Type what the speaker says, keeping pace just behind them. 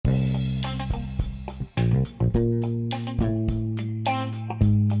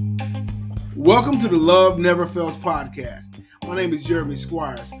Welcome to the Love Never Fails podcast. My name is Jeremy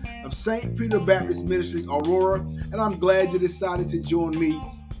Squires of St. Peter Baptist Ministries, Aurora, and I'm glad you decided to join me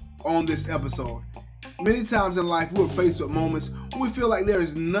on this episode. Many times in life, we're faced with moments where we feel like there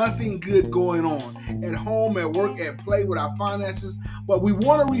is nothing good going on at home, at work, at play, with our finances, but we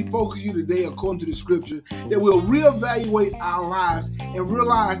want to refocus you today according to the scripture that we'll reevaluate our lives and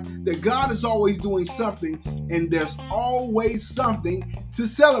realize that God is always doing something and there's always something to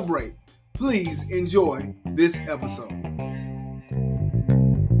celebrate. Please enjoy this episode.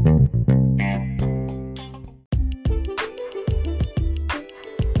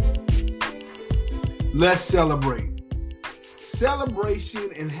 Let's celebrate. Celebration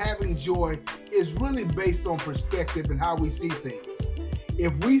and having joy is really based on perspective and how we see things.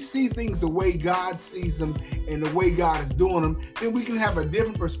 If we see things the way God sees them and the way God is doing them, then we can have a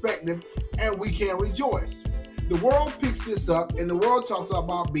different perspective and we can rejoice. The world picks this up and the world talks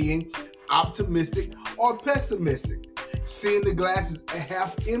about being optimistic or pessimistic, seeing the glass as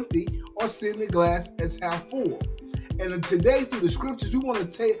half empty or seeing the glass as half full. And today, through the scriptures, we want to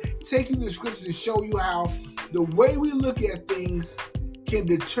take you to the scriptures to show you how the way we look at things can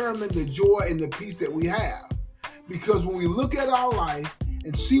determine the joy and the peace that we have. Because when we look at our life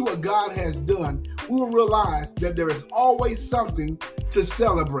and see what God has done, we will realize that there is always something to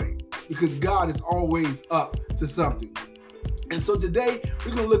celebrate because God is always up to something. And so today,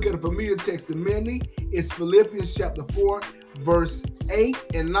 we're going to look at a familiar text to many. It's Philippians chapter 4, verse 8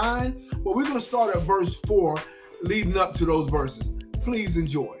 and 9. But we're going to start at verse 4, leading up to those verses. Please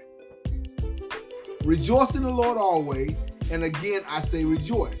enjoy. Rejoice in the Lord always, and again I say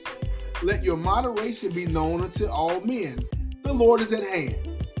rejoice. Let your moderation be known unto all men. The Lord is at hand.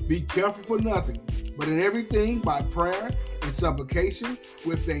 Be careful for nothing, but in everything by prayer and supplication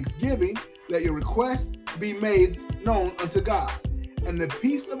with thanksgiving, let your requests be made known unto God. And the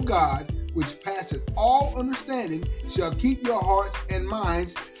peace of God, which passeth all understanding, shall keep your hearts and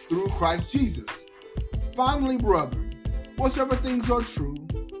minds through Christ Jesus. Finally, brethren, whatsoever things are true,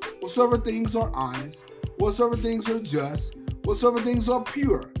 whatsoever things are honest, whatsoever things are just, whatsoever things are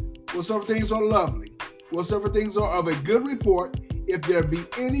pure, whatsoever things are lovely, whatsoever things are of a good report, if there be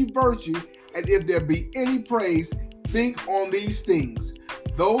any virtue, and if there be any praise, think on these things.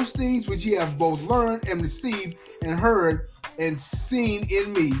 Those things which ye have both learned and received and heard and seen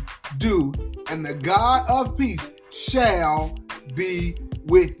in me, do, and the God of peace shall be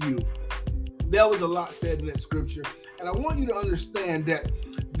with you. There was a lot said in that scripture, and I want you to understand that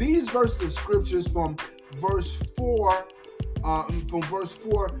these verses of scriptures from verse 4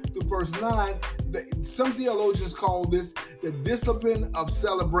 to verse 9, some theologians call this the discipline of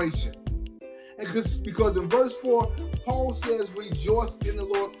celebration. And because in verse 4, Paul says, rejoice in the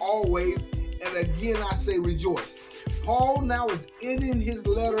Lord always, and again I say rejoice. Paul now is ending his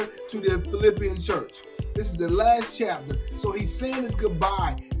letter to the Philippian church. This is the last chapter, so he's saying his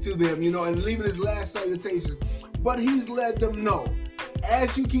goodbye to them, and leaving his last salutations. But he's let them know,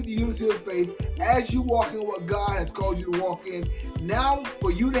 as you keep the unity of faith, as you walk in what God has called you to walk in, now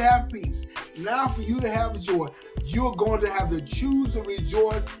for you to have peace, now for you to have joy, you're going to have to choose to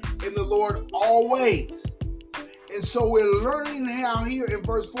rejoice in the Lord always. And so we're learning how here in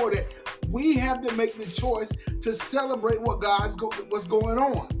verse 4 that we have to make the choice to celebrate what's going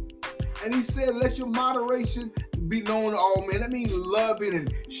on. And he said, let your moderation be known to all men. That means loving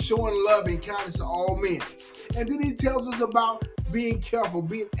and showing love and kindness to all men. And then he tells us about being careful,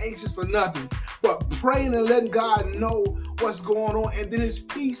 being anxious for nothing, but praying and letting God know what's going on. And then his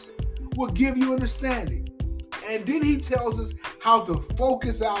peace will give you understanding. And then he tells us how to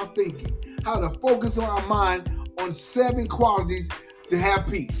focus our thinking, how to focus on our mind on 7 qualities to have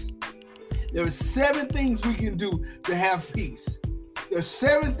peace. There are 7 things we can do to have peace. There are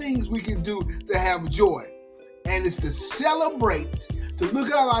 7 things we can do to have joy. And it's to celebrate, to look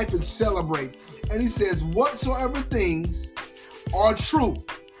at our life and celebrate. And he says, whatsoever things are true.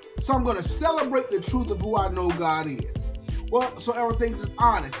 So I'm going to celebrate the truth of who I know God is. Whatsoever things is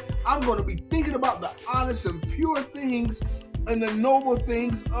honest. I'm going to be thinking about the honest and pure things and the noble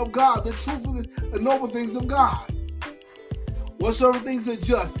things of God, the truthfulness and noble things of God. Whatsoever things are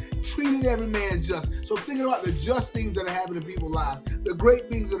just, treating every man just. So thinking about the just things that are happening in people's lives, the great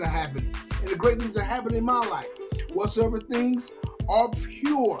things that are happening, and the great things that are happening in my life. Whatsoever things are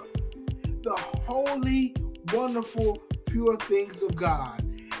pure, the holy, wonderful, pure things of God.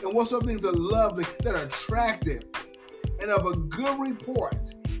 And whatsoever things are lovely, that are attractive, and of a good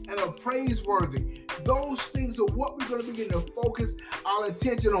report, and are praiseworthy. Those things are what we're going to begin to focus our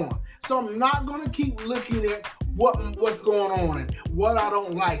attention on. So I'm not going to keep looking at what's going on and what I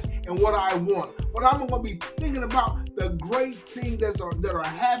don't like and what I want. but I'm going to be thinking about the great things that are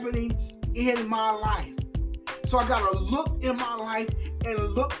happening in my life. So I got to look in my life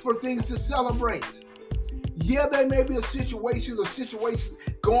and look for things to celebrate. Yeah, there may be situations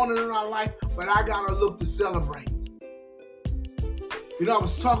going on in our life, but I got to look to celebrate. You know, I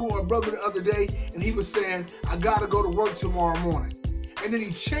was talking with my brother the other day, and he was saying, I got to go to work tomorrow morning. And then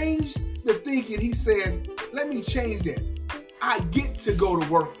he changed the thinking. He said, let me change that. I get to go to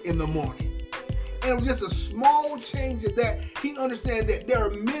work in the morning. And it was just a small change of that. He understands that there are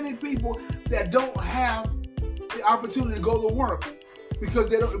many people that don't have the opportunity to go to work because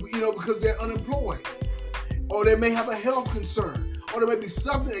they don't, because they're unemployed, or they may have a health concern, or there may be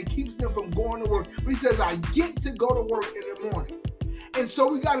something that keeps them from going to work. But he says, I get to go to work in the morning. And so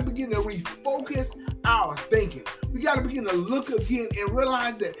we got to begin to refocus our thinking. We got to begin to look again and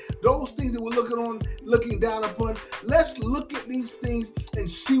realize that those things that we're looking down upon, let's look at these things and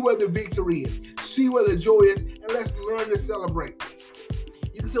see where the victory is, see where the joy is, and let's learn to celebrate.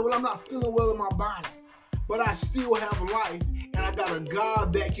 You can say, well, I'm not feeling well in my body, but I still have life, and I got a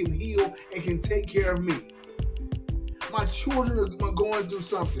God that can heal and can take care of me. My children are going through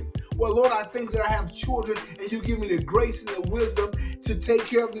something. Well, Lord, I think that I have children, and you give me the grace and the wisdom to take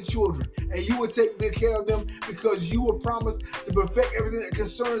care of the children. And you will take good care of them because you will promise to perfect everything that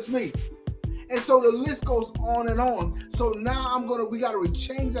concerns me. And so the list goes on and on. So now we got to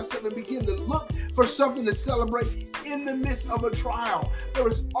change ourselves and begin to look for something to celebrate in the midst of a trial. There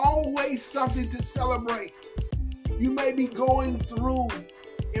is always something to celebrate. You may be going through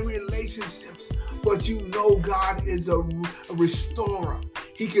in relationships, but you know God is a restorer.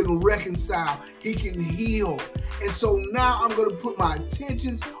 He can reconcile. He can heal. And so now I'm going to put my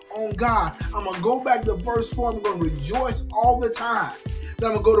attentions on God. I'm going to go back to verse 4. I'm going to rejoice all the time.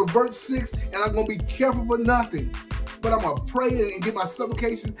 Then I'm going to go to verse 6, and I'm going to be careful for nothing. But I'm going to pray and get my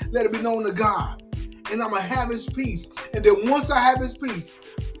supplication, let it be known to God. And I'm going to have his peace. And then once I have his peace,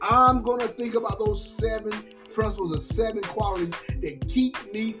 I'm going to think about those 7 principles, or 7 qualities that keep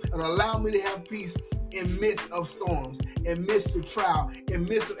me and allow me to have peace in midst of storms, in midst of trial, in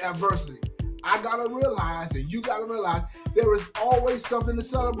midst of adversity. I got to realize, and you got to realize, there is always something to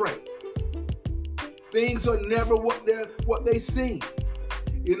celebrate. Things are never what they seem.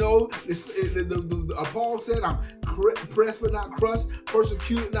 You know, Paul said, I'm pressed but not crushed,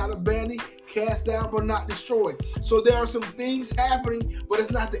 persecuted, not abandoned, cast down but not destroyed. So there are some things happening, but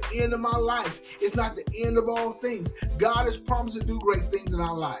it's not the end of my life. It's not the end of all things. God has promised to do great things in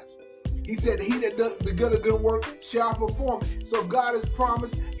our lives. He said, he that begun a good work shall perform it. So God has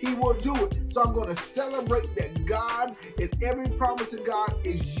promised he will do it. So I'm going to celebrate that God, and every promise of God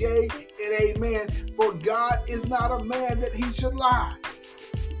is yea and amen. For God is not a man that he should lie.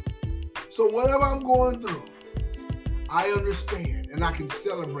 So whatever I'm going through, I understand and I can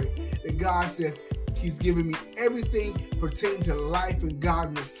celebrate that God says he's giving me everything pertaining to life and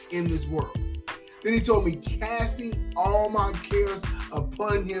godliness in this world. Then he told me, casting all my cares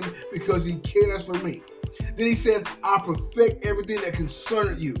upon him because he cares for me. Then he said, I'll perfect everything that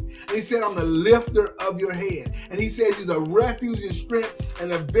concerneth you. And he said, I'm the lifter of your head. And he says he's a refuge and strength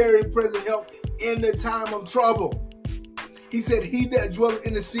and a very present help in the time of trouble. He said, he that dwelleth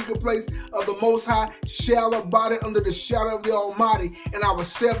in the secret place of the Most High shall abide under the shadow of the Almighty. And I will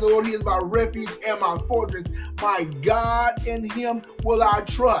say of the Lord, he is my refuge and my fortress. My God, in him will I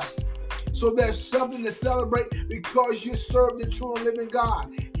trust. So there's something to celebrate because you serve the true and living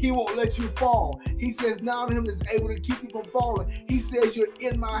God. He won't let you fall. He says, now him is able to keep you from falling. He says, you're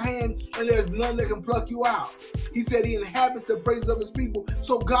in my hand and there's none that can pluck you out. He said he inhabits the praises of his people.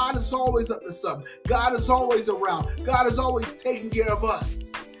 So God is always up to something. God is always around. God is always taking care of us.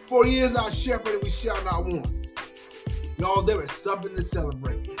 For he is our shepherd and we shall not want. Y'all, there is something to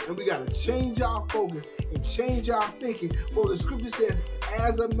celebrate. And we got to change our focus and change our thinking. For the scripture says,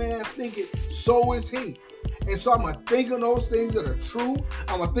 as a man thinketh, so is he. And so I'm going to think of those things that are true.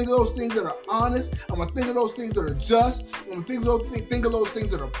 I'm going to think of those things that are honest. I'm going to think of those things that are just. I'm going to think of those things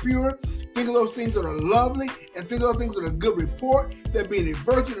that are pure. Think of those things that are lovely. And think of those things that are good report. That being a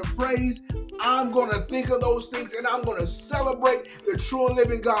virtue of praise. I'm going to think of those things and I'm going to celebrate the true and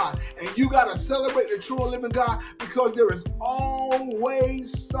living God. And you got to celebrate the true and living God because there is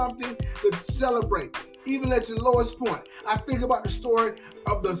always something to celebrate. Even at your lowest point. I think about the story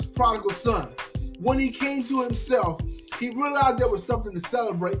of the prodigal son. When he came to himself, he realized there was something to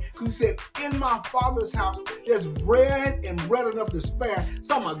celebrate because he said, in my father's house, there's bread and bread enough to spare.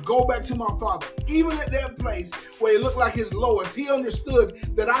 So I'm going to go back to my father. Even at that place where he looked like his lowest, he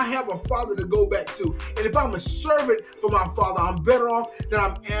understood that I have a father to go back to. And if I'm a servant for my father, I'm better off than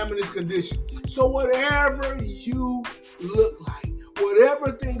I am in this condition. So whatever you look like,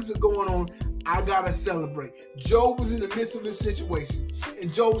 whatever things are going on, I gotta celebrate. Job was in the midst of this situation,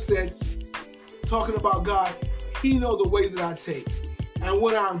 and Job said, talking about God, He know the way that I take, and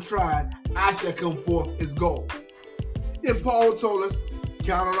when I'm tried, I shall come forth as gold. Then Paul told us,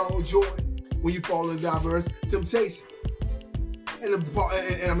 count it all joy when you fall into diverse temptation. And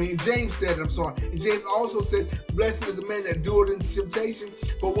James said it, And James also said, blessed is the man that doeth in temptation,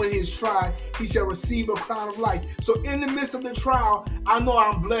 for when he is tried, he shall receive a crown of life. So in the midst of the trial, I know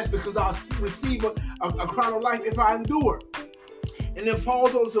I'm blessed because I'll receive a crown of life if I endure. And then Paul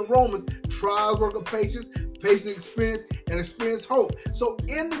told us in Romans, trials work of patience, patience experience, and experience hope. So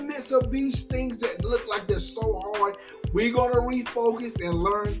in the midst of these things that look like they're so hard, we're going to refocus and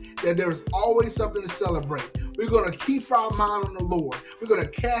learn that there's always something to celebrate. We're going to keep our mind on the Lord. We're going to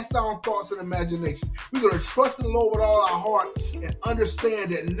cast down thoughts and imaginations. We're going to trust in the Lord with all our heart and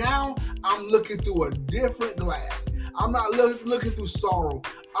understand that now I'm looking through a different glass. I'm not looking through sorrow.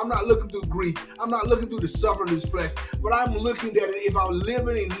 I'm not looking through grief. I'm not looking through the suffering of this flesh. But I'm looking at it if I'm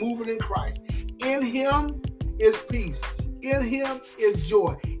living and moving in Christ. In Him is peace. In Him is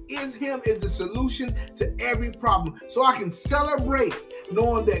joy. In Him is the solution to every problem. So I can celebrate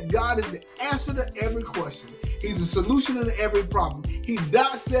knowing that God is the answer to every question. He's the solution to every problem. He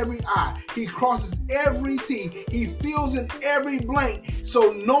dots every I. He crosses every T. He fills in every blank.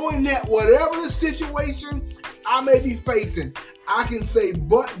 So knowing that whatever the situation I may be facing, I can say,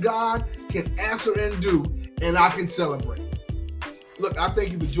 but God can answer and do, and I can celebrate. Look, I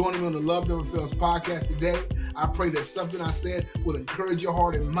thank you for joining me on the Love Never Fails podcast today. I pray that something I said will encourage your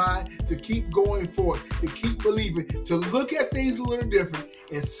heart and mind to keep going forward, to keep believing, to look at things a little different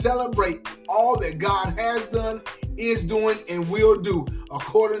and celebrate all that God has done, is doing, and will do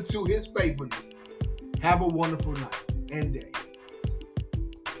according to His faithfulness. Have a wonderful night and day.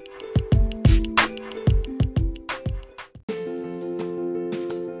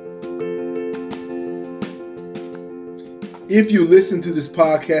 If you listen to this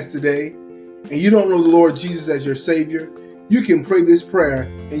podcast today and you don't know the Lord Jesus as your Savior, you can pray this prayer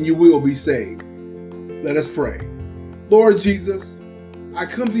and you will be saved. Let us pray. Lord Jesus, I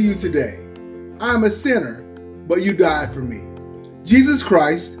come to you today. I am a sinner, but you died for me. Jesus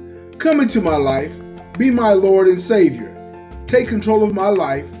Christ, come into my life. Be my Lord and Savior. Take control of my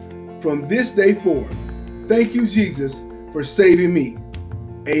life from this day forward. Thank you, Jesus, for saving me.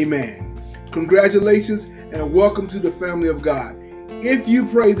 Amen. Congratulations and welcome to the family of God. If you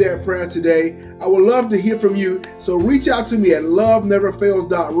prayed that prayer today, I would love to hear from you. So reach out to me at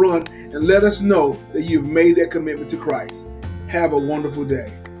loveneverfails.run and let us know that you've made that commitment to Christ. Have a wonderful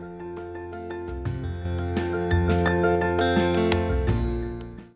day.